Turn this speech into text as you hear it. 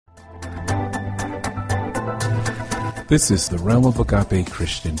This is the Realm of Agape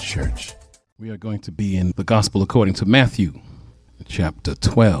Christian Church. We are going to be in the Gospel according to Matthew, chapter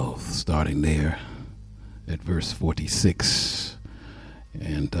 12, starting there at verse 46.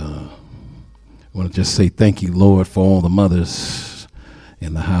 And I want to just say thank you, Lord, for all the mothers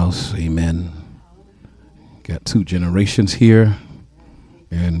in the house. Amen. Got 2 generations here,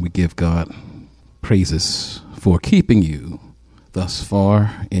 and we give God praises for keeping you thus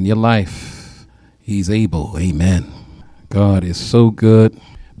far in your life. He's able. Amen. God is so good,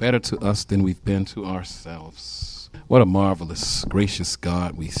 better to us than we've been to ourselves. What a marvelous, gracious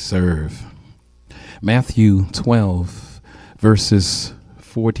God we serve. Matthew 12, verses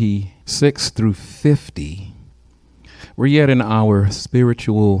 46 through 50. We're yet in our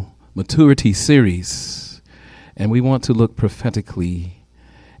spiritual maturity series, and we want to look prophetically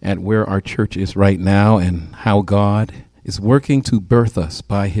at where our church is right now and how God is working to birth us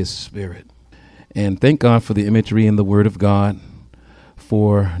by his Spirit. And thank God for the imagery in the Word of God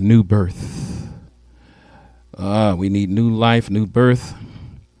for new birth. We need new life, new birth.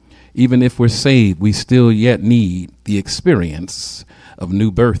 Even if we're saved, we still yet need the experience of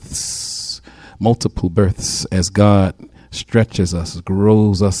new births, multiple births, as God stretches us,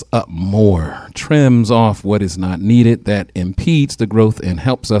 grows us up more, trims off what is not needed that impedes the growth and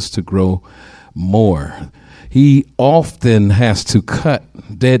helps us to grow more. He often has to cut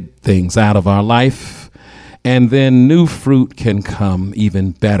dead things out of our life, and then new fruit can come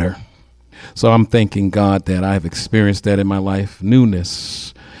even better. So I'm thanking God that I've experienced that in my life.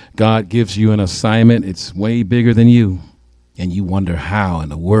 Newness. God gives you an assignment. It's way bigger than you, and you wonder how in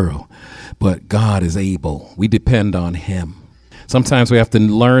the world. But God is able. We depend on him. Sometimes we have to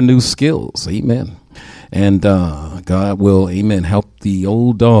learn new skills. Amen. And God will, amen, help the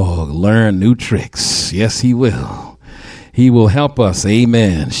old dog learn new tricks. Yes, he will. He will help us,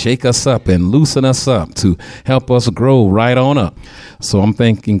 amen, shake us up and loosen us up to help us grow right on up. So I'm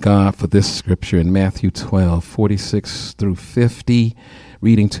thanking God for this scripture in Matthew 12, 46 through 50,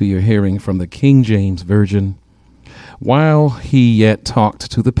 reading to your hearing from the King James Version. While he yet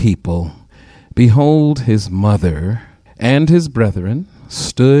talked to the people, behold, his mother and his brethren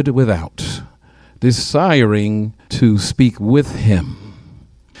stood without, desiring to speak with him.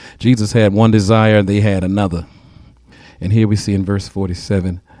 Jesus had one desire, they had another. And here we see in verse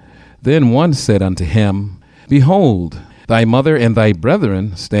 47, then one said unto him, behold, thy mother and thy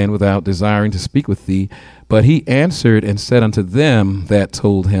brethren stand without, desiring to speak with thee. But he answered and said unto them that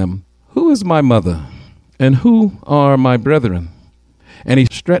told him, who is my mother, and who are my brethren? And he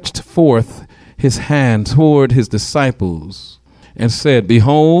stretched forth his hand toward his disciples and said,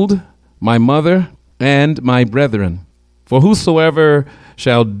 behold, my mother and my brethren. For whosoever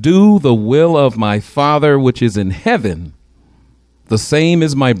shall do the will of my Father which is in heaven, the same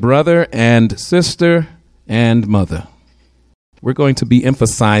is my brother and sister and mother. We're going to be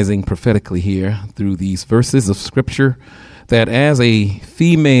emphasizing prophetically here through these verses of Scripture that as a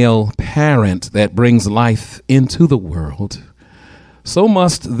female parent that brings life into the world, so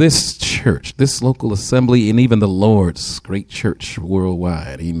must this church, this local assembly, and even the Lord's great church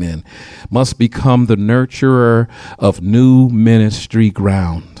worldwide, amen, must become the nurturer of new ministry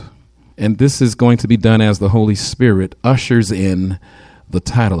ground. And this is going to be done as the Holy Spirit ushers in the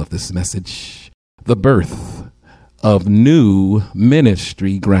title of this message, the birth of new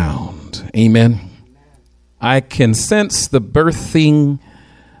ministry ground. Amen. I can sense the birthing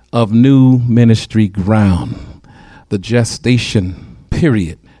of new ministry ground. The gestation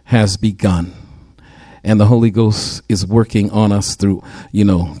period has begun, and the Holy Ghost is working on us through,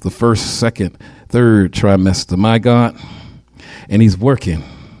 the first, second, third trimester, my God, and he's working,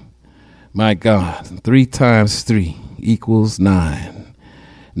 my God. 3 times 3 equals 9.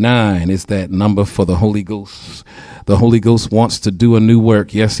 9 is that number for the Holy Ghost. The Holy Ghost wants to do a new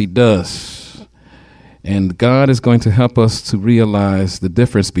work. Yes, he does. And God is going to help us to realize the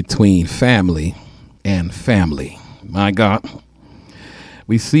difference between family and family, my God.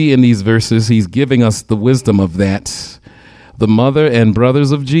 We see in these verses, he's giving us the wisdom of that. The mother and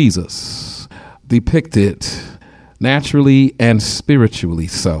brothers of Jesus depicted naturally and spiritually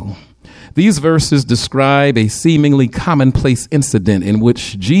so. These verses describe a seemingly commonplace incident in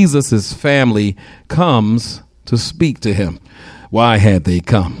which Jesus' family comes to speak to him. Why had they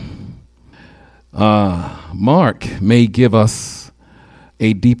come? Mark may give us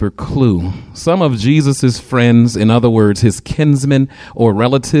a deeper clue. Some of Jesus's friends, in other words, his kinsmen or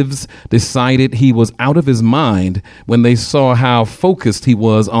relatives, decided he was out of his mind when they saw how focused he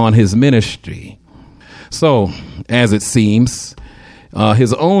was on his ministry. So, as it seems,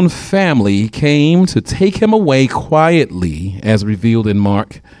 his own family came to take him away quietly, as revealed in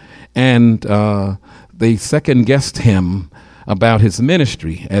Mark, and they second-guessed him about his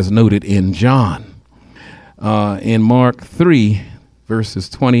ministry, as noted in John. In Mark 3, verses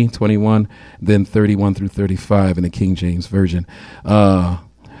 20, 21, then 31 through 35 in the King James Version.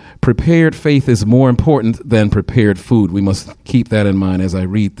 Prepared faith is more important than prepared food. We must keep that in mind as I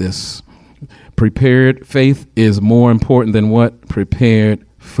read this. Prepared faith is more important than what? Prepared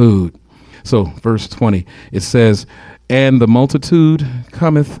food. So, verse 20, it says, and the multitude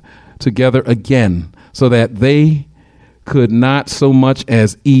cometh together again, so that they could not so much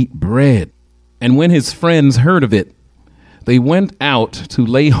as eat bread. And when his friends heard of it, they went out to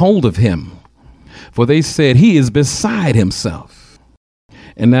lay hold of him, for they said, he is beside himself.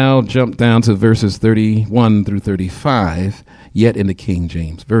 And now jump down to verses 31 through 35, yet in the King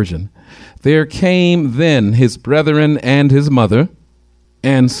James Version. There came then his brethren and his mother,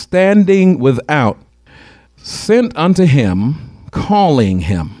 and standing without, sent unto him, calling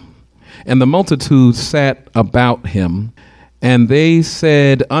him. And the multitude sat about him, and they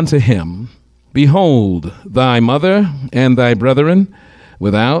said unto him, behold, thy mother and thy brethren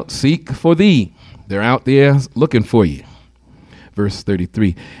without seek for thee. They're out there looking for you. Verse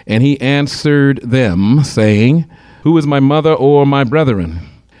 33, and he answered them, saying, who is my mother or my brethren?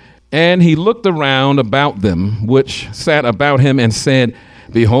 And he looked around about them, which sat about him, and said,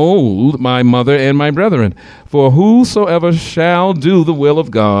 behold, my mother and my brethren. For whosoever shall do the will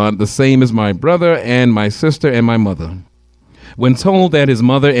of God, the same is my brother and my sister and my mother. When told that his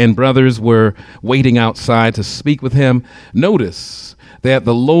mother and brothers were waiting outside to speak with him, notice that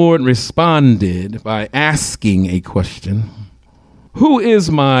the Lord responded by asking a question. Who is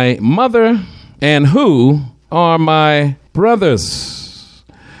my mother and who are my brothers?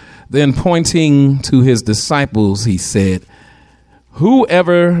 Then pointing to his disciples, he said,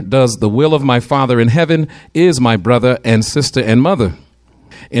 whoever does the will of my Father in heaven is my brother and sister and mother.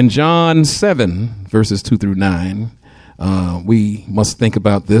 In John 7, verses 2 through 9, we must think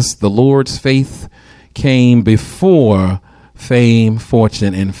about this. The Lord's faith came before fame,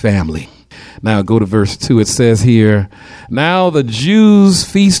 fortune, and family. Now go to verse 2. It says here, now the Jews'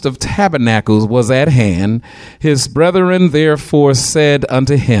 feast of tabernacles was at hand. His brethren therefore said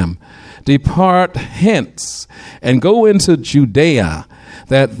unto him, depart hence and go into Judea,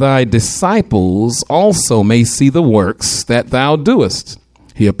 that thy disciples also may see the works that thou doest.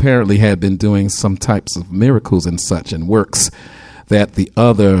 He apparently had been doing some types of miracles and such and works that the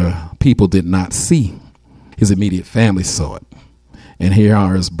other people did not see. His immediate family saw it. And here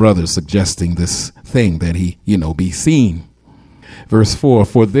are his brothers suggesting this thing that he, be seen. Verse 4,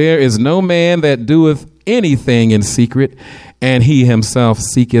 for there is no man that doeth anything in secret, and he himself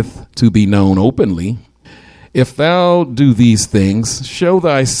seeketh to be known openly. If thou do these things, show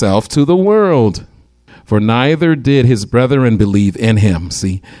thyself to the world. For neither did his brethren believe in him.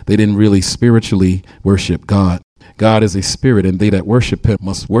 See, they didn't really spiritually worship God. God is a spirit, and they that worship him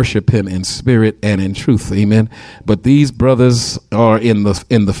must worship him in spirit and in truth. Amen. But these brothers are in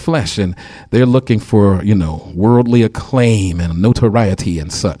the flesh, and they're looking for, worldly acclaim and notoriety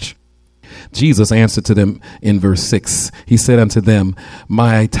and such. Jesus answered to them in verse 6. He said unto them,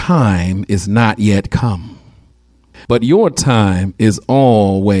 my time is not yet come, but your time is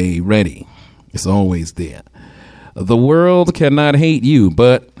always ready. It's always there. The world cannot hate you,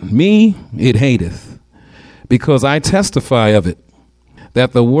 but me it hateth, because I testify of it,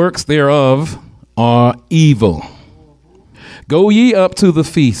 that the works thereof are evil. Go ye up to the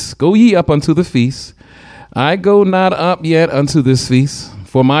feast. Go ye up unto the feast. I go not up yet unto this feast,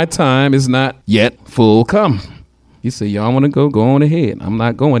 for my time is not yet full come. You say, y'all want to go on ahead. I'm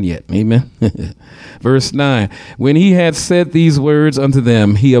not going yet. Amen. Verse 9, when he had said these words unto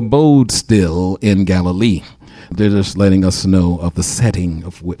them, he abode still in Galilee. They're just letting us know of the setting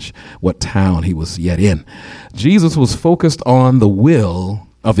of what town he was yet in. Jesus was focused on the will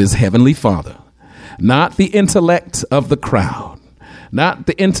of his heavenly Father, not the intellect of the crowd, not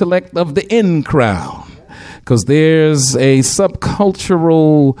the intellect of the in crowd. Because there's a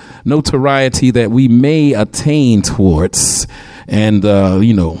subcultural notoriety that we may attain towards and,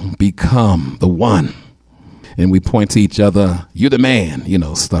 become the one. And we point to each other, you're the man,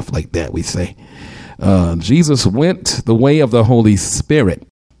 stuff like that we say. Jesus went the way of the Holy Spirit,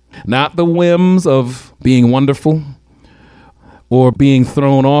 not the whims of being wonderful or being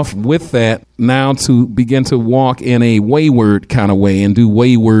thrown off with that now to begin to walk in a wayward kind of way and do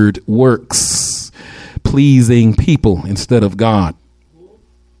wayward works, pleasing people instead of God.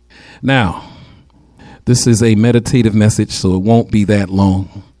 Now, this is a meditative message, so it won't be that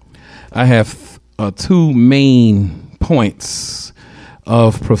long. I have two main points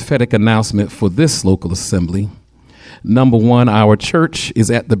of prophetic announcement for this local assembly. Number one, our church is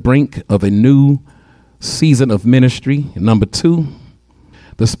at the brink of a new season of ministry. Number 2,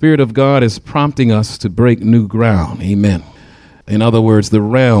 the Spirit of God is prompting us to break new ground. Amen. In other words, the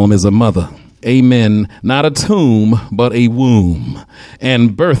realm is a mother. Amen. Not a tomb, but a womb.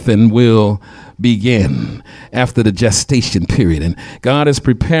 And birthing will begin after the gestation period. And God is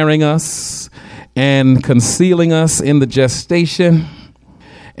preparing us and concealing us in the gestation.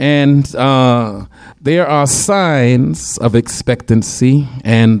 And there are signs of expectancy.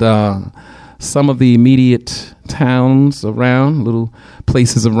 And some of the immediate towns around, little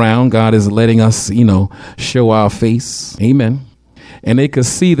places around, God is letting us, show our face. Amen. And they could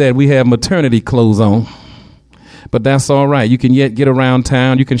see that we have maternity clothes on. But that's all right. You can yet get around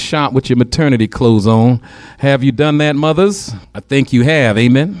town. You can shop with your maternity clothes on. Have you done that, mothers? I think you have.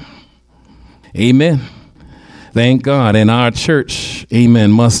 Amen. Amen. Thank God. And our church,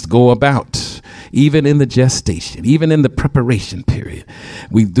 amen, must go about, even in the gestation, even in the preparation period.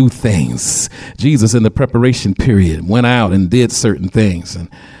 We do things. Jesus in the preparation period went out and did certain things. And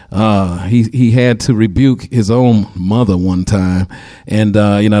he had to rebuke his own mother one time. And,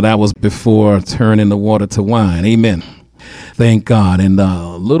 that was before turning the water to wine. Amen. Thank God. And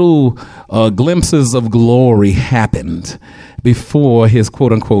little glimpses of glory happened before his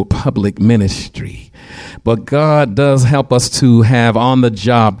quote unquote public ministry. But God does help us to have on the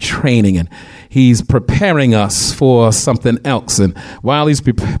job training, and he's preparing us for something else. And while he's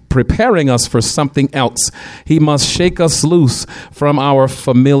preparing us for something else, he must shake us loose from our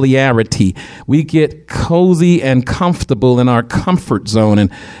familiarity. We get cozy and comfortable in our comfort zone,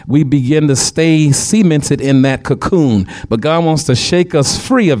 and we begin to stay cemented in that cocoon. But God wants to shake us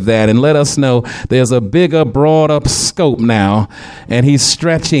free of that and let us know there's a bigger, broader scope now, and he's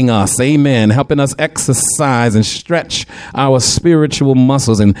stretching us. Amen. Helping us exercise and stretch our spiritual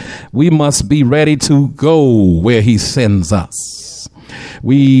muscles, and we must be ready to go where he sends us.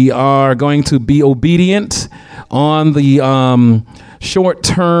 We are going to be obedient on the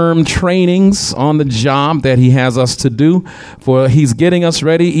short-term trainings on the job that he has us to do, for he's getting us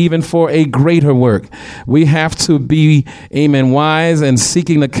ready even for a greater work. We have to be, amen, wise and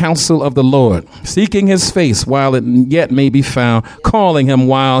seeking the counsel of the Lord, seeking his face while it yet may be found, calling him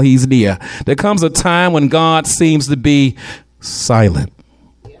while he's near. There comes a time when God seems to be silent.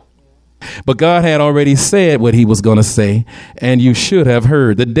 But God had already said what he was going to say, and you should have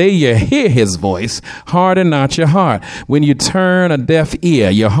heard. The day you hear his voice, harden not your heart. When you turn a deaf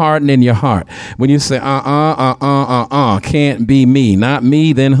ear, you're hardening your heart. When you say, can't be me. Not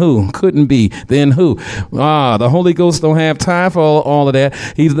me, then who? Couldn't be, then who? The Holy Ghost don't have time for all of that.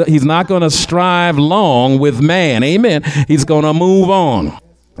 He's not going to strive long with man. Amen. He's going to move on.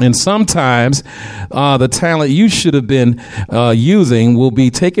 And sometimes the talent you should have been using will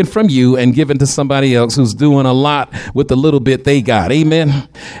be taken from you and given to somebody else who's doing a lot with the little bit they got. Amen.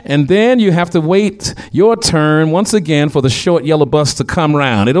 And then you have to wait your turn once again for the short yellow bus to come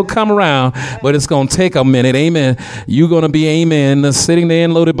around. It'll come around, but it's going to take a minute. Amen. You're going to be, amen, sitting there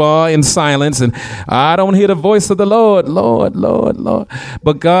in loaded bar in silence. And I don't hear the voice of the Lord, Lord, Lord, Lord.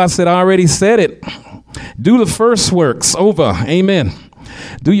 But God said, I already said it. Do the first works over. Amen.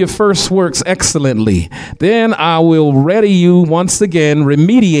 Do your first works excellently. Then I will ready you once again,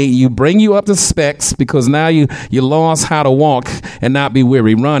 remediate you, bring you up to specs, because now you lost how to walk and not be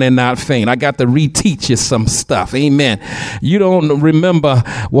weary, run and not faint. I got to reteach you some stuff. Amen. You don't remember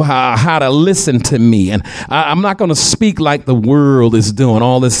how to listen to me. And I'm not going to speak like the world is doing,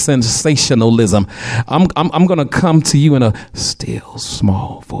 all this sensationalism. I'm going to come to you in a still,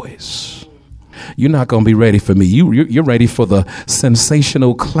 small voice. You're not going to be ready for me. You're ready for the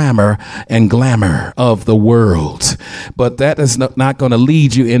sensational clamor and glamour of the world. But that is not going to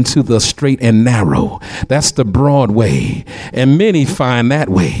lead you into the straight and narrow. That's the broad way. And many find that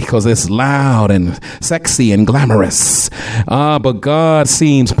way because it's loud and sexy and glamorous. But God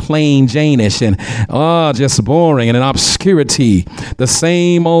seems plain Jane-ish and just boring and in obscurity. The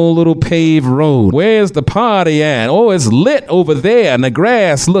same old little paved road. Where's the party at? Oh, it's lit over there and the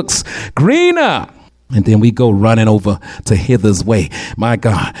grass looks greener. And then we go running over to hither's way. My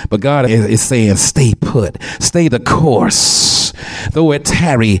God. But God is saying, stay put. Stay the course. Though it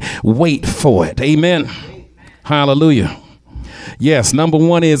tarry, wait for it. Amen. Hallelujah. Yes, number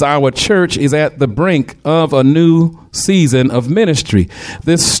one is our church is at the brink of a new season of ministry.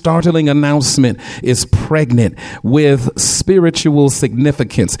 This startling announcement is pregnant with spiritual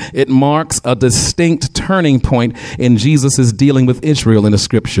significance. It marks a distinct turning point in Jesus' dealing with Israel in the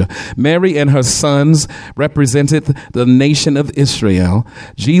scripture. Mary and her sons represented the nation of Israel,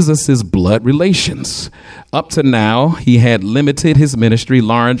 Jesus' blood relations. Up to now, he had limited his ministry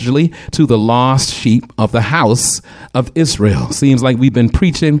largely to the lost sheep of the house of Israel. Seems like we've been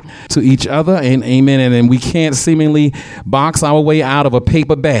preaching to each other, and amen, and we can't seemingly box our way out of a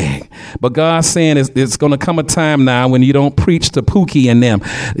paper bag. But God's saying it's going to come a time now when you don't preach to Pookie and them.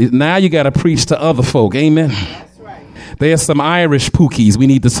 Now you got to preach to other folk. Amen. That's right. There's some Irish Pookies we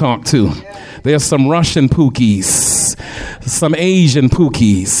need to talk to. Yeah. There's some Russian Pookies, some Asian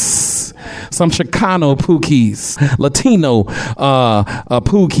Pookies, some Chicano Pookies, Latino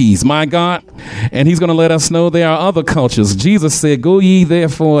Pookies, my God. And he's going to let us know there are other cultures. Jesus said, go ye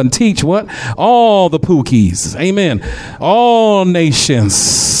therefore and teach what? All the Pookies. Amen. All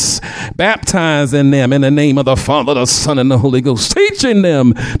nations. Baptize in them in the name of the Father, the Son, and the Holy Ghost, teaching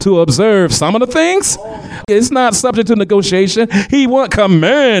them to observe some of the things. It's not subject to negotiation. He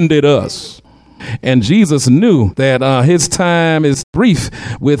commanded us. And Jesus knew that his time is brief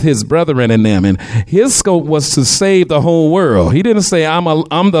with his brethren in them. And his scope was to save the whole world. He didn't say, I'm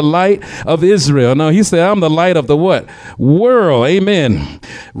the light of Israel. No, he said, I'm the light of the what? World. Amen.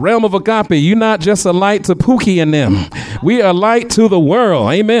 Realm of agape. You're not just a light to Pookie and them. We are light to the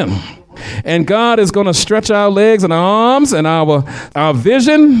world. Amen. And God is going to stretch our legs and our arms and our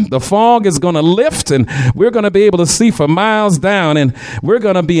vision. The fog is going to lift and we're going to be able to see for miles down, and we're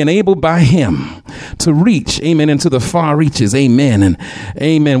going to be enabled by him to reach, amen, into the far reaches. Amen. And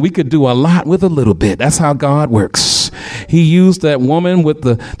amen. We could do a lot with a little bit. That's how God works. He used that woman with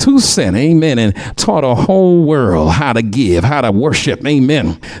the 2 cents, amen, and taught a whole world how to give, how to worship,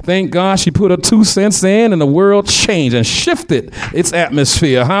 amen. Thank God she put her 2 cents in and the world changed and shifted its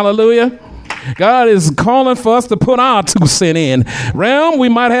atmosphere. Hallelujah. God is calling for us to put our 2 cents in. Realm, we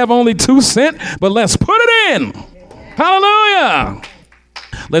might have only 2 cents, but let's put it in. Hallelujah.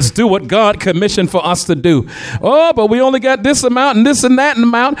 Let's do what God commissioned for us to do. Oh, but we only got this amount and this and that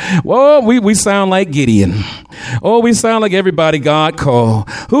amount. Well, we sound like Gideon. Oh, we sound like everybody God called.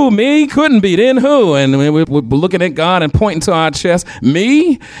 Who, me? Couldn't be. Then who? And we're looking at God and pointing to our chest.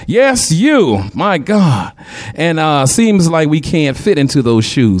 Me? Yes, you. My God. And seems like we can't fit into those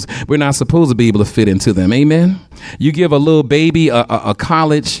shoes. We're not supposed to be able to fit into them. Amen. You give a little baby a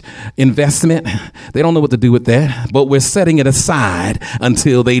college investment. They don't know what to do with that, but we're setting it aside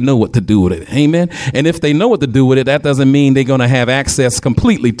until they know what to do with it. Amen. And if they know what to do with it, that doesn't mean they're going to have access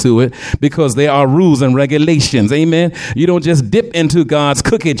completely to it, because there are rules and regulations. Amen. You don't just dip into God's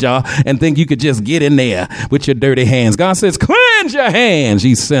cookie jar and think you could just get in there with your dirty hands. God says, cleanse your hands,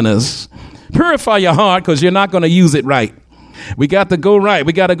 ye sinners. Purify your heart, because you're not going to use it right. We got to go right.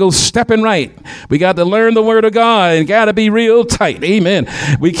 We got to go stepping right. We got to learn the word of God and got to be real tight. Amen.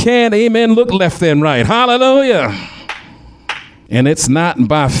 We can't, amen, look left and right. Hallelujah. And it's not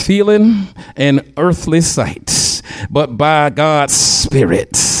by feeling and earthly sight, but by God's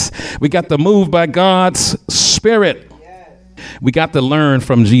Spirit. We got to move by God's Spirit. We got to learn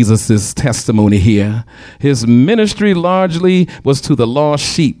from Jesus' testimony here. His ministry largely was to the lost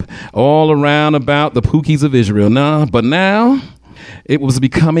sheep all around about the Pookies of Israel. But now it was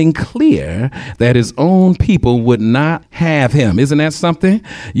becoming clear that his own people would not have him. Isn't that something?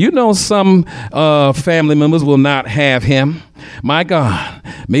 You know, some family members will not have him. My God,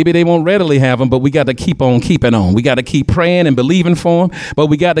 maybe they won't readily have him, but we got to keep on keeping on. We got to keep praying and believing for him, but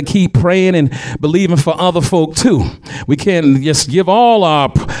we got to keep praying and believing for other folk too. We can't just give all our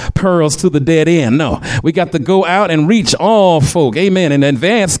pearls to the dead end. No, we got to go out and reach all folk. Amen. And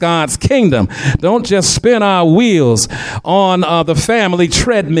advance God's kingdom. Don't just spin our wheels on the family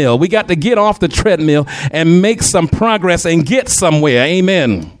treadmill. We got to get off the treadmill and make some progress and get somewhere.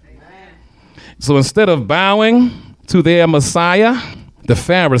 Amen. So instead of bowing to their Messiah, the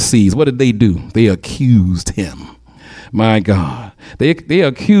Pharisees, what did they do? They accused him. My God. They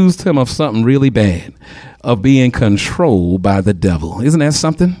accused him of something really bad, of being controlled by the devil. Isn't that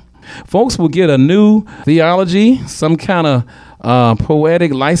something? Folks will get a new theology, some kind of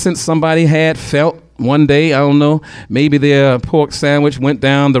poetic license somebody had felt one day. I don't know, maybe their pork sandwich went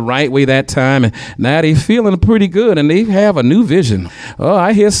down the right way that time, and now they're feeling pretty good and they have a new vision. Oh,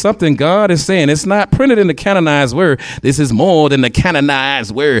 I hear something God is saying. It's not printed in the canonized word. This is more than the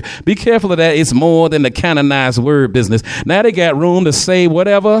canonized word. Be careful of that. It's more than the canonized word business. Now they got room to say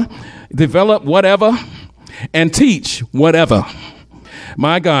whatever, develop whatever, and teach whatever.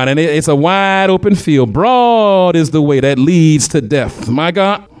 My God, and it's a wide open field. Broad is the way that leads to death. My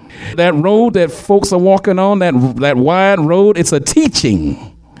God. That road that folks are walking on, that wide road, it's a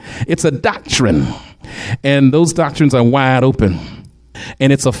teaching. It's a doctrine. And those doctrines are wide open.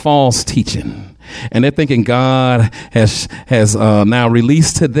 And it's a false teaching. And they're thinking God has now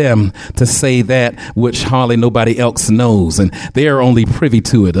released to them to say that which hardly nobody else knows. And they are only privy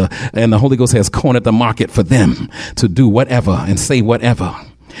to it. And the Holy Ghost has cornered the market for them to do whatever and say whatever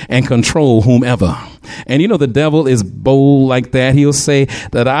and control whomever. And you know, the devil is bold like that. He'll say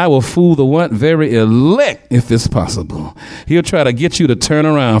that I will fool the what? Very elect, if it's possible. He'll try to get you to turn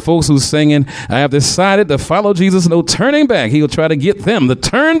around. Folks who's singing, I have decided to follow Jesus, no turning back. He'll try to get them to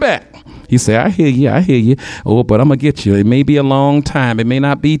turn back. He say, I hear you. Oh, but I'm going to get you. It may be a long time. It may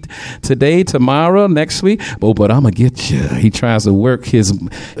not be today, tomorrow, next week. Oh, but I'm going to get you. He tries to work his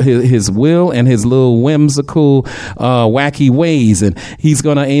will and his little whimsical, wacky ways. And he's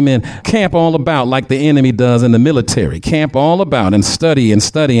going to, amen, camp all about like the enemy does in the military. Camp all about and study and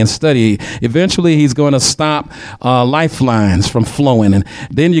study and study. Eventually, he's going to stop lifelines from flowing. And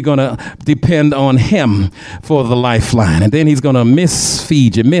then you're going to depend on him for the lifeline. And then he's going to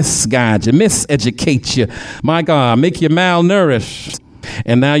misfeed you, misguide you, miseducate you. My God, make you malnourished.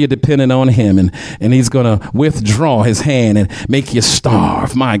 And now you're dependent on him, and he's going to withdraw his hand and make you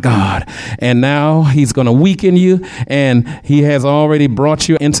starve, my God. And now he's going to weaken you, and he has already brought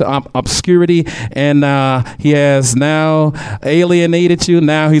you into obscurity, and he has now alienated you.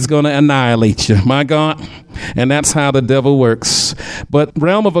 Now he's going to annihilate you, my God. And that's how the devil works. But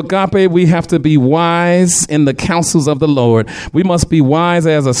realm of agape, we have to be wise in the counsels of the Lord. We must be wise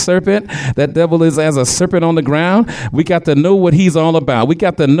as a serpent. That devil is as a serpent on the ground. We got to know what he's all about. We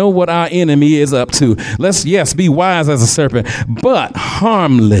got to know what our enemy is up to. Let's, yes, be wise as a serpent, but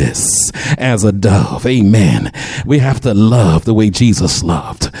harmless as a dove. Amen. We have to love the way Jesus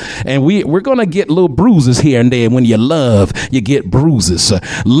loved. And we're going to get little bruises here and there. When you love, you get bruises.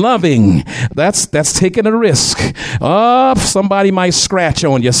 Loving, that's taking a risk. Somebody might scratch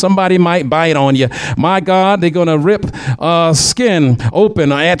on you. Somebody might bite on you. My God, they're going to rip skin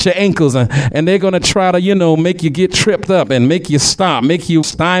open at your ankles, and they're going to try to, make you get tripped up and make you stop, make you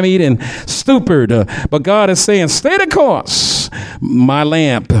stymied and stupid. But God is saying, stay the course. My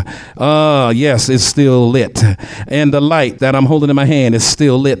lamp, yes, is still lit. And the light that I'm holding in my hand is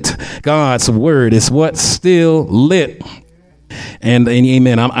still lit. God's word is what's still lit. And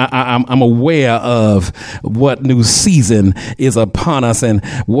amen. I'm aware of what new season is upon us and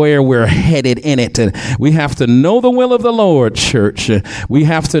where we're headed in it. And we have to know the will of the Lord, church. We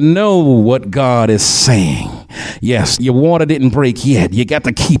have to know what God is saying. Yes, your water didn't break yet. You got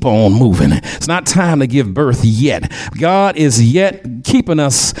to keep on moving. It's not time to give birth yet. God is yet keeping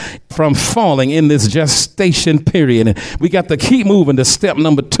us from falling in this gestation period. And we got to keep moving to step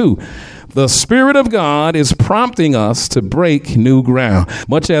number 2. The Spirit of God is prompting us to break new ground.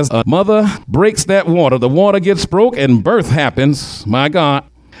 Much as a mother breaks that water, the water gets broke and birth happens. My God.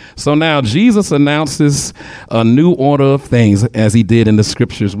 So now Jesus announces a new order of things, as he did in the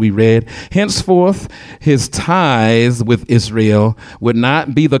scriptures we read. Henceforth, his ties with Israel would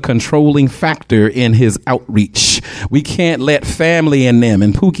not be the controlling factor in his outreach. We can't let family in them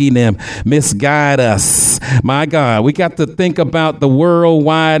and Pookie and them misguide us. My God, we got to think about the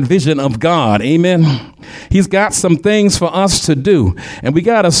worldwide vision of God. Amen. He's got some things for us to do, and we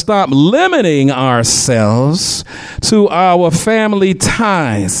got to stop limiting ourselves to our family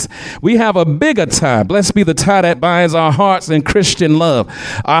ties. We have a bigger tie. Blessed be the tie that binds our hearts in Christian love.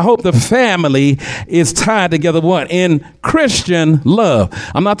 I hope the family is tied together what? In Christian love.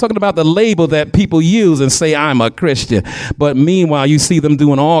 I'm not talking about the label that people use and say I'm a Christian, but meanwhile you see them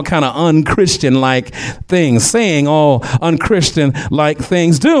doing all kind of unchristian-like things, saying all unchristian-like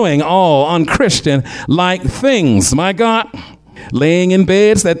things, doing all unchristian-like things. My God, laying in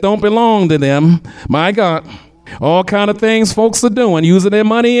beds that don't belong to them. My God. All kind of things folks are doing, using their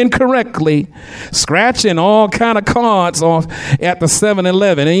money incorrectly, scratching all kind of cards off at the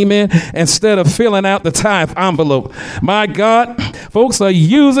 7-Eleven, amen, instead of filling out the tithe envelope. My God, folks are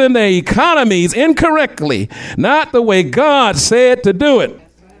using their economies incorrectly, not the way God said to do it.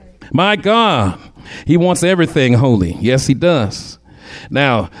 My God, he wants everything holy. Yes, he does.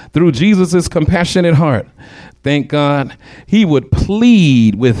 Now, through Jesus' compassionate heart, thank God, he would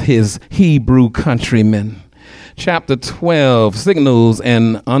plead with his Hebrew countrymen. Chapter 12 signals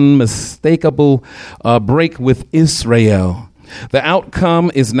an unmistakable break with Israel. The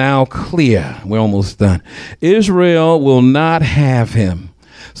outcome is now clear. We're almost done. Israel will not have him,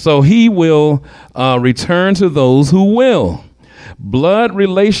 so he will return to those who will. Blood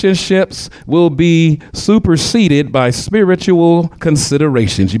relationships will be superseded by spiritual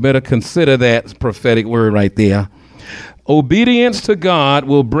considerations. You better consider that prophetic word right there. Obedience to God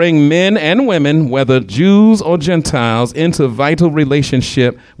will bring men and women, whether Jews or Gentiles, into vital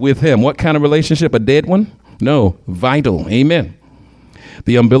relationship with him. What kind of relationship? A dead one? No, vital. Amen.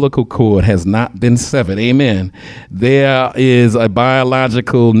 The umbilical cord has not been severed. Amen. There is a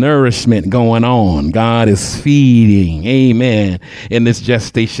biological nourishment going on. God is feeding. Amen. In this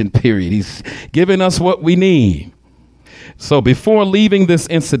gestation period, he's giving us what we need. So before leaving this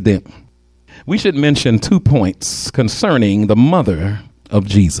incident, we should mention 2 points concerning the mother of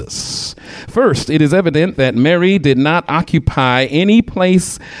Jesus. First, it is evident that Mary did not occupy any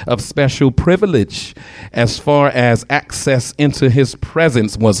place of special privilege as far as access into his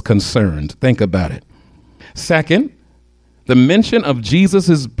presence was concerned. Think about it. Second, the mention of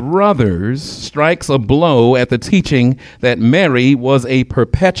Jesus' brothers strikes a blow at the teaching that Mary was a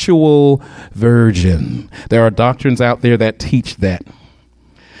perpetual virgin. There are doctrines out there that teach that.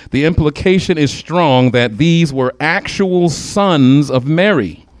 The implication is strong that these were actual sons of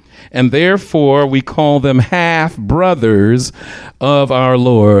Mary, and therefore we call them half-brothers of our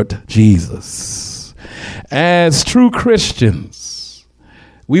Lord Jesus. As true Christians,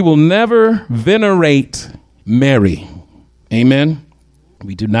 we will never venerate Mary. Amen?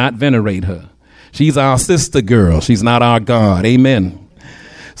 We do not venerate her. She's our sister girl. She's not our God. Amen?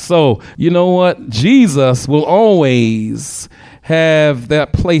 So, you know what? Jesus will always have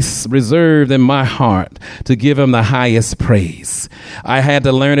that place reserved in my heart to give him the highest praise. I had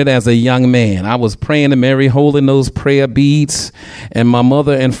to learn it as a young man. I was praying to Mary, holding those prayer beads, and my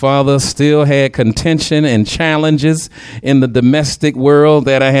mother and father still had contention and challenges in the domestic world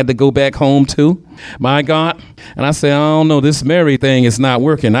that I had to go back home to. My God. And I said, I don't know, this Mary thing is not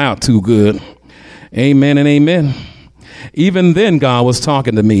working out too good. Amen and amen. Even then, God was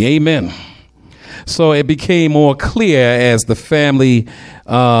talking to me. Amen. So it became more clear as the family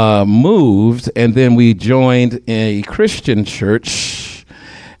moved, and then we joined a Christian church,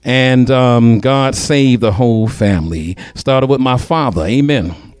 and God saved the whole family. Started with my father,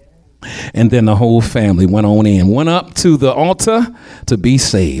 amen. And then the whole family went on in, went up to the altar to be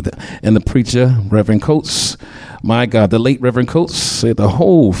saved. And the preacher, Reverend Coates, my God, the late Reverend Coates, said the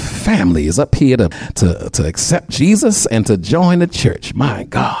whole family is up here to accept Jesus and to join the church. My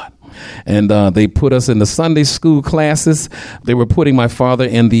God. And they put us in the Sunday school classes. They were putting my father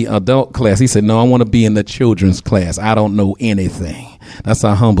in the adult class. He said, no, I want to be in the children's class. I don't know anything. That's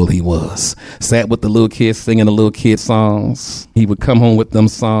how humble he was. Sat with the little kids singing the little kid songs. He would come home with them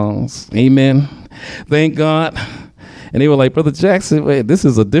songs. Amen. Thank God. And they were like, Brother Jackson, wait, this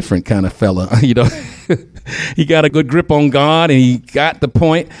is a different kind of fella. You know, he got a good grip on God, and he got the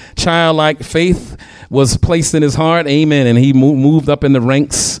point. Childlike faith was placed in his heart. Amen. And he moved up in the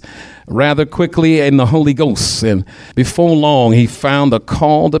ranks rather quickly in the Holy Ghost. And before long, he found a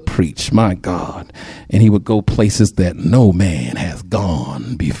call to preach, my God. And he would go places that no man has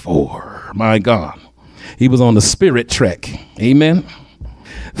gone before, my God. He was on the spirit trek. Amen.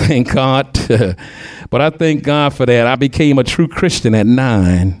 Thank God. But I thank God for that. I became a true Christian at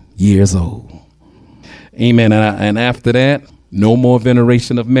 9 years old. Amen. And after that, no more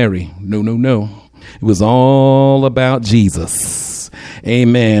veneration of Mary. No. It was all about Jesus.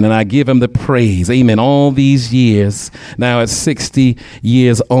 Amen. And I give him the praise. Amen. All these years, now at 60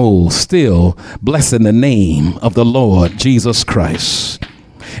 years old, still blessing the name of the Lord Jesus Christ.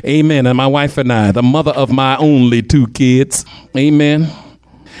 Amen. And my wife and I, the mother of my only 2 kids. Amen.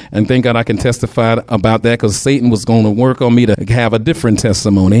 And thank God I can testify about that, because Satan was going to work on me to have a different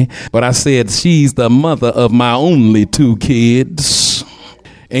testimony. But I said, she's the mother of my only 2 kids.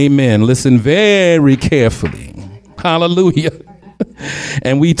 Amen. Listen very carefully. Hallelujah.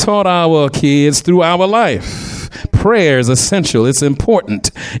 And we taught our kids through our life. Prayer is essential. It's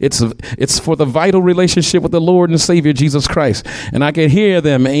important. It's for the vital relationship with the Lord and Savior Jesus Christ. And I can hear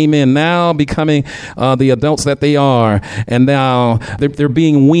them, amen, now becoming the adults that they are. And now they're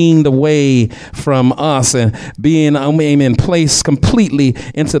being weaned away from us and being, amen, placed completely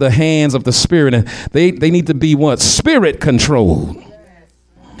into the hands of the Spirit. And they need to be what? Spirit controlled.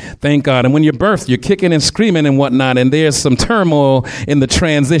 Thank God. And when you're birthed, you're kicking and screaming and whatnot, and there's some turmoil in the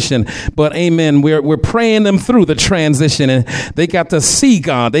transition. But amen, we're praying them through the transition, and they got to see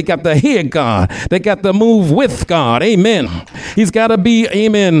God. They got to hear God. They got to move with God. Amen. He's got to be,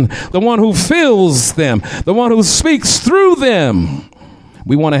 amen, the one who fills them, the one who speaks through them.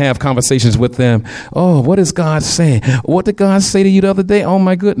 We want to have conversations with them. Oh, what is God saying? What did God say to you the other day? Oh,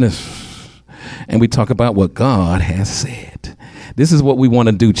 my goodness. And we talk about what God has said. This is what we want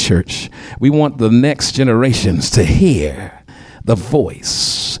to do, church. We want the next generations to hear the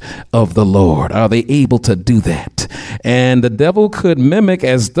voice of the Lord. Are they able to do that? And the devil could mimic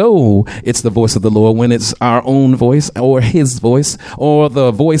as though it's the voice of the Lord when it's our own voice or his voice or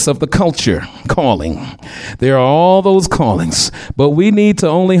the voice of the culture calling. There are all those callings, but we need to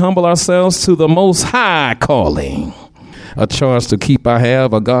only humble ourselves to the most high calling. A charge to keep I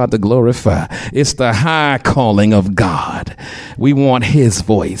have, a God to glorify. It's the high calling of God. We want his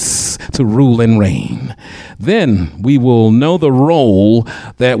voice to rule and reign. Then we will know the role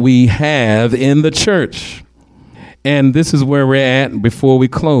that we have in the church. And this is where we're at before we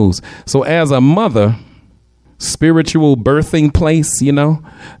close. So as a mother, spiritual birthing place,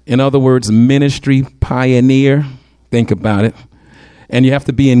 in other words, ministry pioneer, think about it. And you have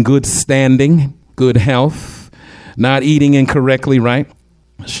to be in good standing, good health. Not eating incorrectly, right?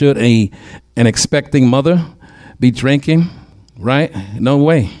 Should an expecting mother be drinking, right? No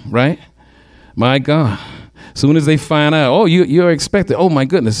way, right? My God. Soon as they find out, oh, you're expecting, oh, my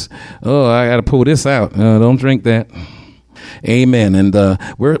goodness. Oh, I got to pull this out. Don't drink that. Amen. And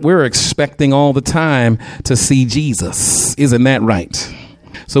we're expecting all the time to see Jesus. Isn't that right?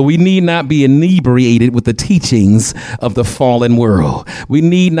 So we need not be inebriated with the teachings of the fallen world. We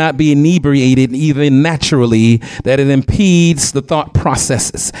need not be inebriated even naturally that it impedes the thought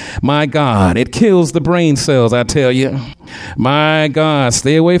processes. My God, it kills the brain cells, I tell you. My God,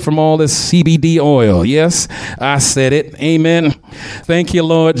 stay away from all this CBD oil. Yes, I said it. Amen. Thank you,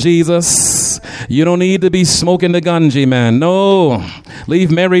 Lord Jesus. You don't need to be smoking the gunji, man. No,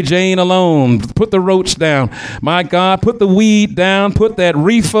 leave Mary Jane alone. Put the roach down. My God, put the weed down. Put that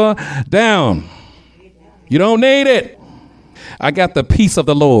reefer down. You don't need it. I got the peace of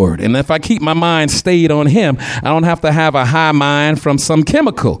the Lord. And if I keep my mind stayed on him, I don't have to have a high mind from some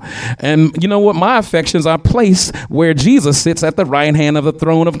chemical. And you know what? My affections are placed where Jesus sits at the right hand of the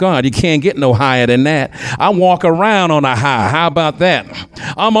throne of God. You can't get no higher than that. I walk around on a high. How about that?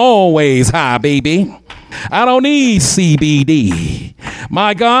 I'm always high, baby. I don't need CBD.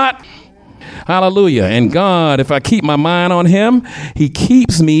 My God. Hallelujah. And God, if I keep my mind on him, he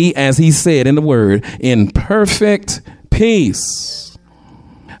keeps me, as he said in the word, in perfect peace.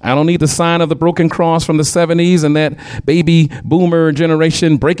 I don't need the sign of the broken cross from the 70s and that baby boomer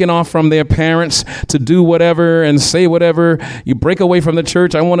generation breaking off from their parents to do whatever and say whatever. You break away from the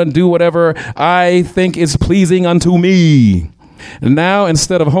church. I want to do whatever I think is pleasing unto me. And now,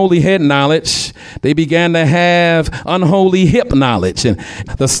 instead of holy head knowledge, they began to have unholy hip knowledge, and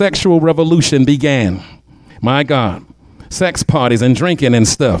the sexual revolution began. My God. Sex parties and drinking and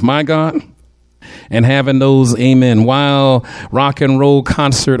stuff. My God. And having those, amen, wild rock and roll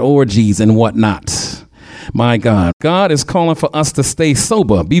concert orgies and whatnot. My God. God is calling for us to stay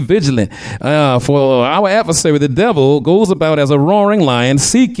sober, be vigilant. For our adversary, the devil, goes about as a roaring lion,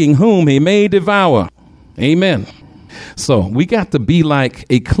 seeking whom he may devour. Amen. So we got to be like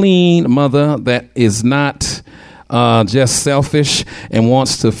a clean mother that is not just selfish and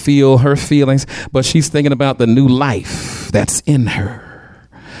wants to feel her feelings, but she's thinking about the new life that's in her.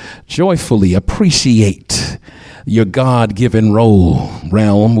 Joyfully appreciate your God-given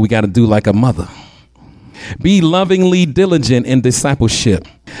realm. We got to do like a mother. Be lovingly diligent in discipleship.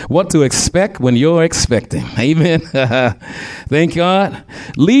 What to expect when you're expecting. Amen. Thank God.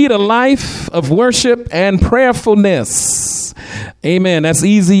 Lead a life of worship and prayerfulness. Amen. That's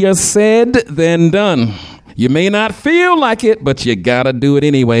easier said than done. You may not feel like it, but you got to do it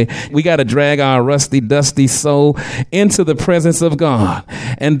anyway. We got to drag our rusty, dusty soul into the presence of God.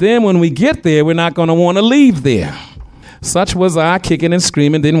 And then when we get there, we're not going to want to leave there. Such was I, kicking and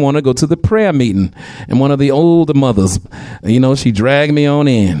screaming, didn't want to go to the prayer meeting. And one of the older mothers, she dragged me on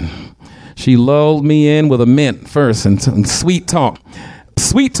in. She lulled me in with a mint first and sweet talk.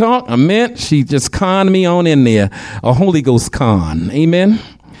 Sweet talk, a mint, she just conned me on in there. A Holy Ghost con. Amen.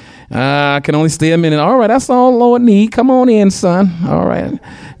 I can only stay a minute. All right, that's all Lord need. Come on in, son. All right.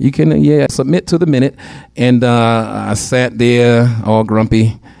 You can, submit to the minute. And I sat there all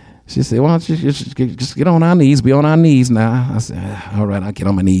grumpy. She said, why don't you just get on our knees? Be on our knees now. I said, all right, I'll get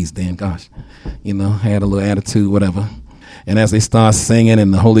on my knees then. Gosh, had a little attitude, whatever. And as they start singing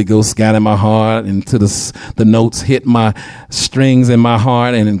and the Holy Ghost got in my heart and to the notes hit my strings in my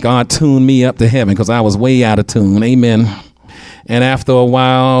heart, and God tuned me up to heaven because I was way out of tune. Amen. And after a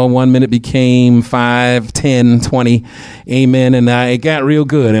while, 1 minute became 5, 10, 20. Amen. And it got real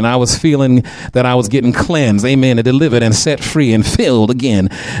good. And I was feeling that I was getting cleansed. Amen. And delivered and set free and filled again.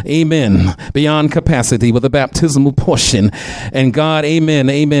 Amen. Beyond capacity with a baptismal portion. And God, amen.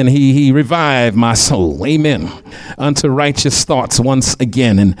 Amen. He revived my soul. Amen. Unto righteous thoughts once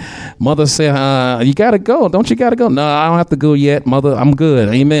again. And mother said, you got to go. Don't you got to go? No, I don't have to go yet, mother. I'm good.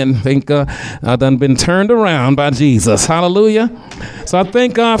 Amen. Thank God. I done been turned around by Jesus. Hallelujah. So I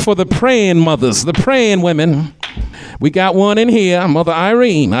thank God for the praying mothers, the praying women. We got one in here, Mother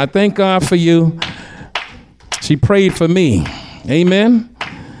Irene. I thank God for you. She prayed for me. Amen.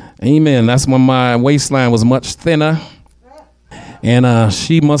 Amen. That's when my waistline was much thinner. And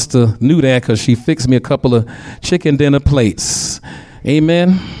she must have knew that because she fixed me a couple of chicken dinner plates.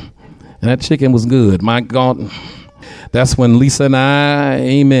 Amen. And that chicken was good. My God. That's when Lisa and I,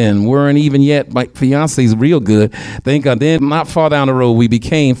 amen, weren't even yet my fiancés real good. Thank God. Then not far down the road, we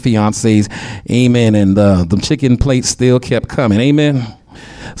became fiancés. Amen. And the chicken plates still kept coming. Amen.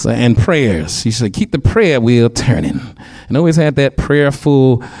 So, and prayers. She said, keep the prayer wheel turning. And always had that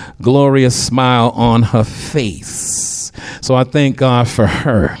prayerful, glorious smile on her face. So I thank God for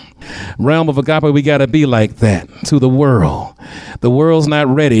her. Realm of agape, we got to be like that to the world. The world's not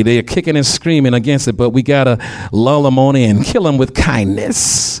ready. They're kicking and screaming against it, but we got to lull them on in, kill them with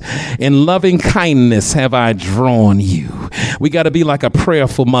kindness. In loving kindness have I drawn you. We got to be like a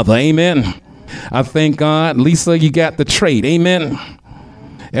prayerful mother. Amen. I thank God. Lisa, you got the trait. Amen.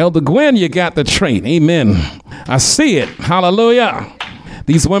 Elder Gwen, you got the trait. Amen. I see it. Hallelujah.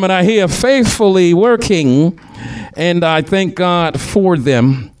 These women are here faithfully working, and I thank God for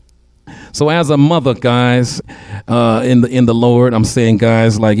them. So as a mother, guys, in the Lord, I'm saying,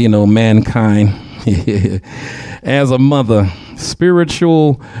 guys, like, mankind. As a mother,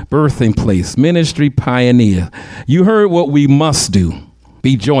 spiritual birthing place, ministry pioneer. You heard what we must do.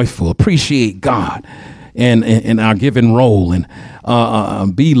 Be joyful, appreciate God and our given role,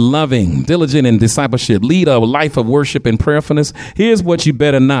 and be loving, diligent in discipleship, lead a life of worship and prayerfulness. Here's what you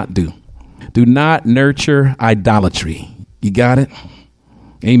better not do. Do not nurture idolatry. You got it?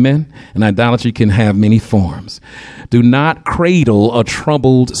 Amen. And idolatry can have many forms. Do not cradle a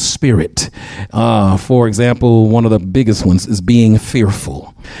troubled spirit. For example, one of the biggest ones is being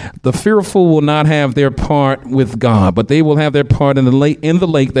fearful. The fearful will not have their part with God, but they will have their part in the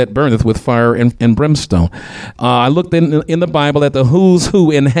lake that burneth with fire and brimstone. I looked in the Bible at the who's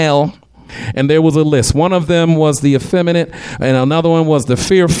who in hell. And there was a list. One of them was the effeminate, and another one was the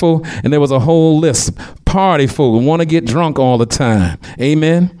fearful, and there was a whole list. Party fool, want to get drunk all the time.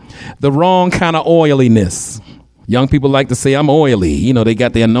 Amen. The wrong kind of oiliness. Young people like to say, I'm oily. They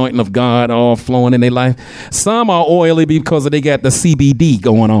got the anointing of God all flowing in their life. Some are oily because they got the CBD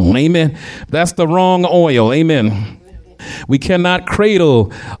going on. Amen. That's the wrong oil. Amen. We cannot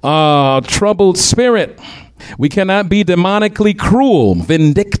cradle a troubled spirit. We cannot be demonically cruel,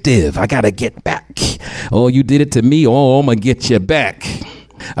 vindictive. I got to get back. Oh, you did it to me. Oh, I'm going to get you back.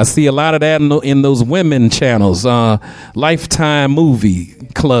 I see a lot of that in those women channels, Lifetime Movie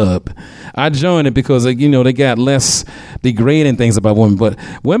Club. I joined it because, they got less degrading things about women. But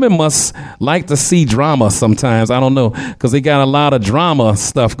women must like to see drama sometimes. I don't know, because they got a lot of drama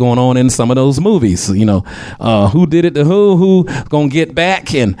stuff going on in some of those movies. Who did it to who going to get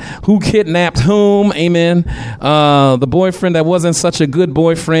back, and who kidnapped whom. Amen. The boyfriend that wasn't such a good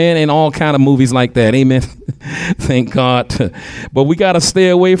boyfriend, and all kind of movies like that. Amen. Thank God. But we got to stay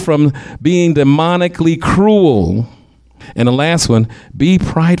away from being demonically cruel. And the last one, be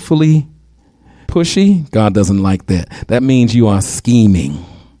pridefully pushy. God doesn't like that. That means you are scheming.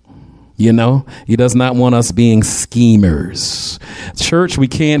 He does not want us being schemers. Church, we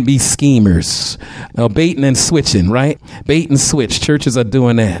can't be schemers. Baiting and switching, right? Bait and switch. Churches are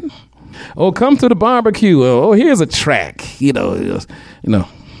doing that. Oh, come to the barbecue. Oh, here's a track.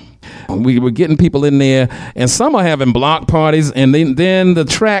 We were getting people in there, and some are having block parties, and then the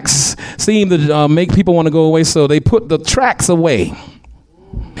tracks seem to make people want to go away, so they put the tracks away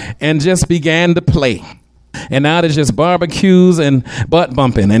and just began to play. And now there's just barbecues and butt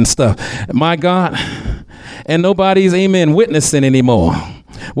bumping and stuff. My God. And nobody's, witnessing anymore.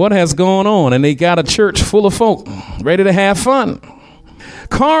 What has gone on? And they got a church full of folk ready to have fun.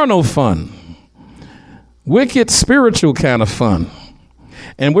 Carnal fun. Wicked spiritual kind of fun.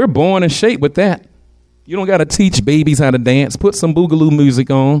 And we're born and shaped with that. You don't got to teach babies how to dance. Put some boogaloo music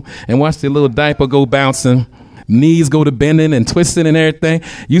on and watch their little diaper go bouncing. Knees go to bending and twisting and everything.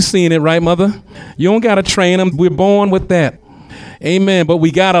 You seen it, right, mother? You don't got to train them. We're born with that. Amen. But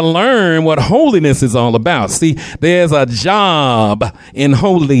we got to learn what holiness is all about. See, there's a job in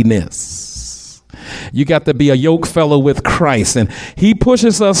holiness. You got to be a yoke fellow with Christ, and he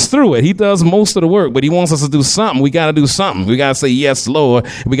pushes us through it. He does most of the work, but he wants us to do something. We got to do something. We got to say, yes, Lord.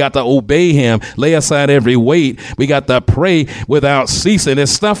 We got to obey him, lay aside every weight. We got to pray without ceasing.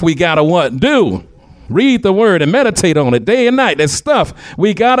 There's stuff we got to what? Do. Read the word and meditate on it day and night. There's stuff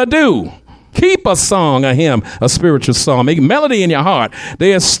we got to do. Keep a song, a hymn, a spiritual song. Make melody in your heart.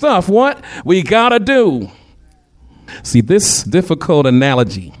 There's stuff, what? We got to do. See, this difficult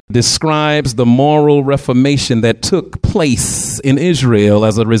analogy describes the moral reformation that took place in Israel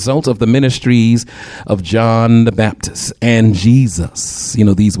as a result of the ministries of John the Baptist and Jesus. You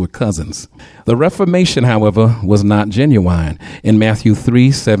know, these were cousins. The Reformation, however, was not genuine. In Matthew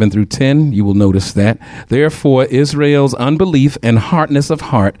 3:7-10, you will notice that. Therefore, Israel's unbelief and hardness of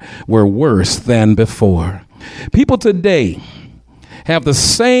heart were worse than before. People today have the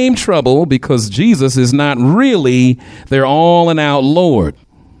same trouble because Jesus is not really their all and out Lord.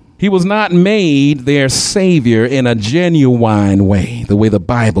 He was not made their Savior in a genuine way, the way the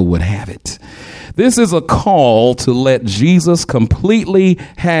Bible would have it. This is a call to let Jesus completely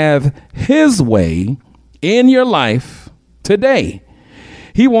have his way in your life today.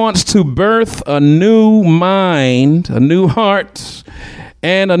 He wants to birth a new mind, a new heart,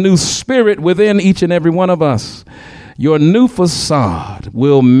 and a new spirit within each and every one of us. Your new facade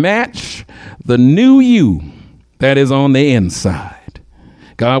will match the new you that is on the inside.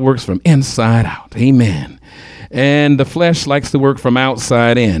 God works from inside out. Amen. And the flesh likes to work from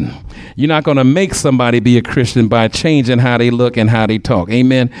outside in. You're not going to make somebody be a Christian by changing how they look and how they talk.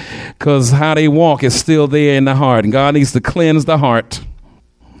 Amen. Because how they walk is still there in the heart. And God needs to cleanse the heart.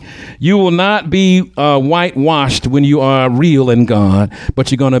 You will not be whitewashed when you are real in God,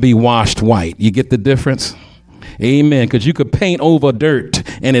 but you're going to be washed white. You get the difference? Amen. Because you could paint over dirt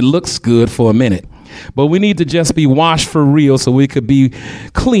and it looks good for a minute. But we need to just be washed for real so we could be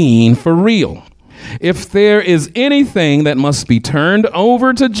clean for real. If there is anything that must be turned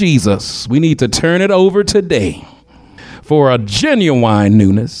over to Jesus, we need to turn it over today for a genuine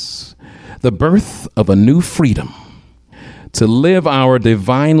newness, the birth of a new freedom to live our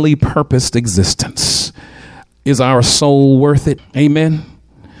divinely purposed existence. Is our soul worth it? Amen.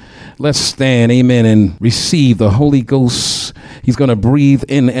 Let's stand, amen, and receive the Holy Ghost. He's going to breathe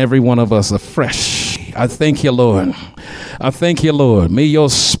in every one of us afresh. I thank you, Lord. I thank you, Lord. May your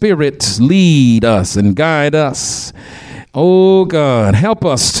spirit lead us and guide us. Oh, God, help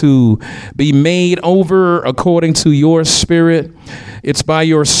us to be made over according to your spirit. It's by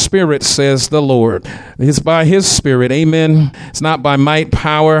your spirit, says the Lord. It's by his spirit. Amen. It's not by might,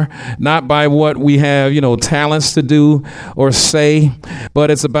 power, not by what we have, talents to do or say,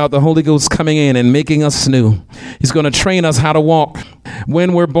 but it's about the Holy Ghost coming in and making us new. He's going to train us how to walk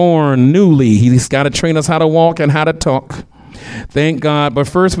when we're born newly. He's got to train us how to walk and how to talk. Thank God. But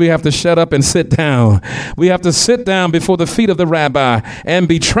first we have to shut up and sit down. We have to sit down before the feet of the rabbi and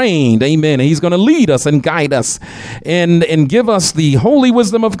be trained. Amen. And he's going to lead us and guide us and give us the holy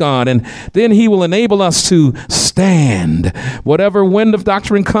wisdom of God. And then he will enable us to stand. Whatever wind of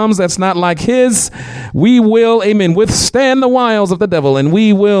doctrine comes that's not like his, we will, amen, withstand the wiles of the devil, and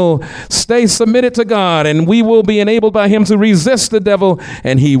we will stay submitted to God, and we will be enabled by him to resist the devil,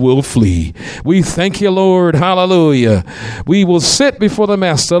 and he will flee. We thank you, Lord. Hallelujah. We will sit before the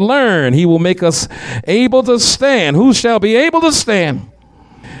Master, learn. He will make us able to stand. Who shall be able to stand?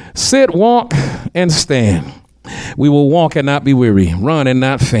 Sit, walk, and stand. We will walk and not be weary, run and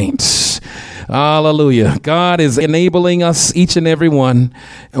not faint. Hallelujah. God is enabling us, each and every one.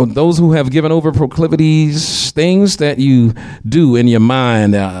 Those who have given over proclivities, things that you do in your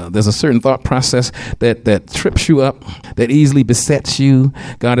mind. There's a certain thought process that trips you up, that easily besets you.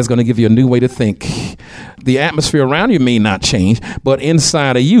 God is going to give you a new way to think. The atmosphere around you may not change, but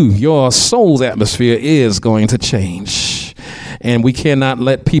inside of you, your soul's atmosphere is going to change. And we cannot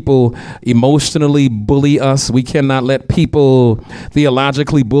let people emotionally bully us. We cannot let people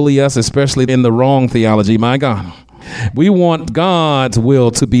theologically bully us, especially in the wrong theology. My God. We want God's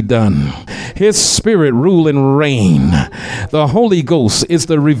will to be done. His spirit rule and reign. The Holy Ghost is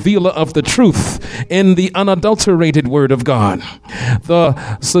the revealer of the truth in the unadulterated word of God.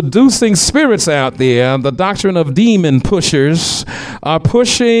 The seducing spirits out there, the doctrine of demon pushers, are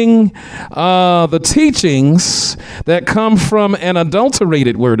pushing the teachings that come from an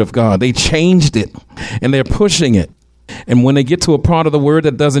adulterated word of God. They changed it and they're pushing it. And when they get to a part of the word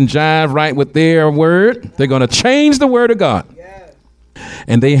that doesn't jive right with their word, they're going to change the word of God. Yes.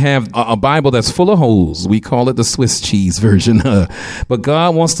 And they have a Bible that's full of holes. We call it the Swiss cheese version. But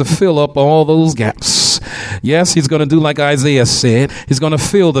God wants to fill up all those gaps. Yes, he's going to do like Isaiah said. He's going to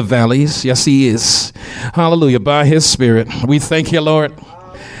fill the valleys. Yes, he is. Hallelujah. By his spirit. We thank you, Lord.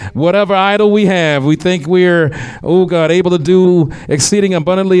 Whatever idol we have, we think we're, oh God, able to do exceeding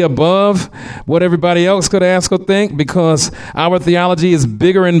abundantly above what everybody else could ask or think, because our theology is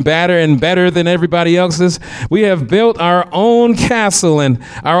bigger and better than everybody else's. We have built our own castle and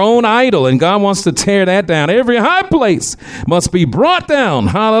our own idol, and God wants to tear that down. Every high place must be brought down.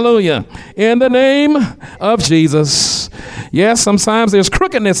 Hallelujah. In the name of Jesus. Yes, sometimes there's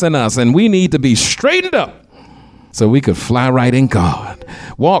crookedness in us, and we need to be straightened up. so we could fly right in God,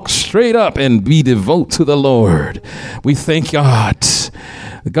 walk straight up and be devout to the Lord. We thank God.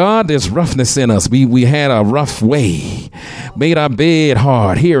 God, there's roughness in us. We had a rough way, made our bed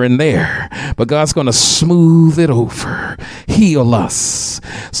hard here and there, but God's going to smooth it over, heal us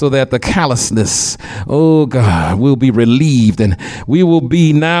so that the callousness, oh God, will be relieved, and we will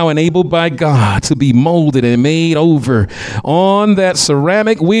be now enabled by God to be molded and made over on that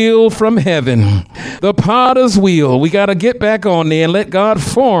ceramic wheel from heaven, the potter's wheel. We got to get back on there and let God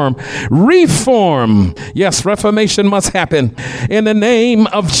form, reform. Yes, reformation must happen in the name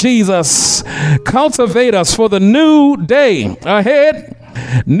of Jesus. Cultivate us for the new day ahead.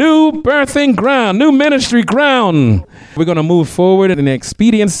 New birthing ground, new ministry ground. We're going to move forward in the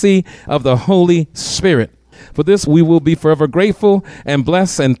expediency of the Holy Spirit. For this, we will be forever grateful and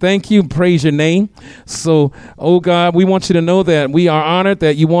blessed and thank you. Praise your name. So, oh God, we want you to know that we are honored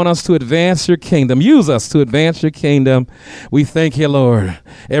that you want us to advance your kingdom. Use us to advance your kingdom. We thank you, Lord.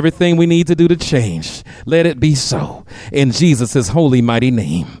 Everything we need to do to change, let it be so. In Jesus' holy, mighty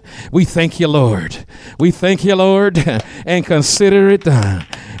name. We thank you, Lord. We thank you, Lord, and consider it done.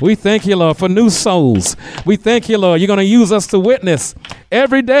 We thank you, Lord, for new souls. We thank you, Lord. You're going to use us to witness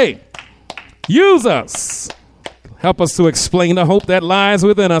every day. Use us. Help us to explain the hope that lies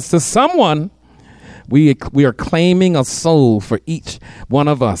within us to someone. We are claiming a soul for each one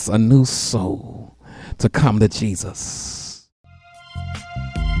of us, a new soul to come to Jesus.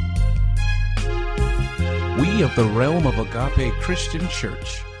 We of the realm of Agape Christian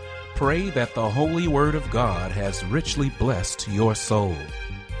Church pray that the holy word of God has richly blessed your soul.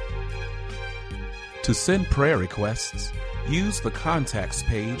 To send prayer requests, use the contacts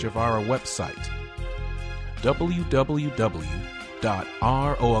page of our website,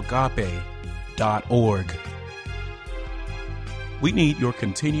 www.roagape.org. We need your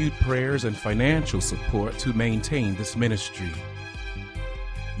continued prayers and financial support to maintain this ministry.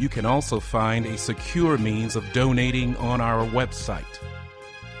 You can also find a secure means of donating on our website.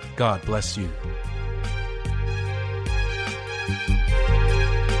 God bless you.